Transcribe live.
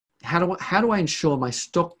how do I ensure my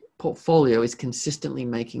stock portfolio is consistently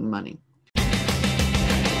making money?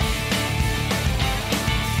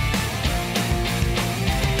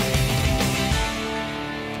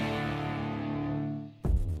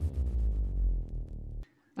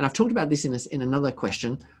 And I've talked about this in another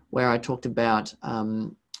question where I talked about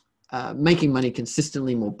making money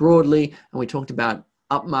consistently more broadly. And we talked about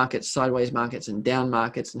up markets, sideways markets, and down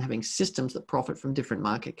markets, and having systems that profit from different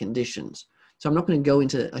market conditions. So I'm not going to go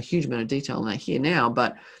into a huge amount of detail on that here now,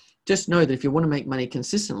 but just know that if you want to make money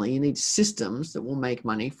consistently, you need systems that will make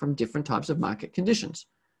money from different types of market conditions.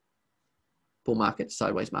 Bull markets,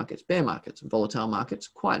 sideways markets, bear markets, volatile markets,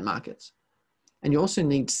 quiet markets. And you also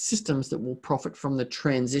need systems that will profit from the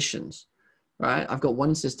transitions, right? I've got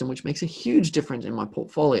one system which makes a huge difference in my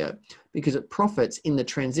portfolio because it profits in the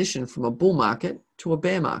transition from a bull market to a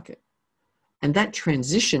bear market. And that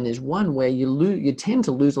transition is one where you tend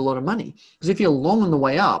to lose a lot of money. Because if you're long on the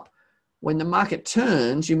way up, when the market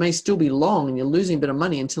turns, you may still be long and you're losing a bit of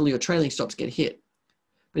money until your trailing stops get hit.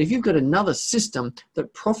 But if you've got another system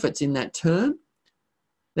that profits in that turn,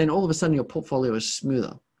 then all of a sudden your portfolio is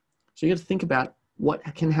smoother. So you got to think about what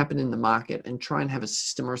can happen in the market and try and have a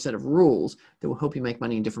system or a set of rules that will help you make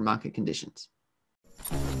money in different market conditions.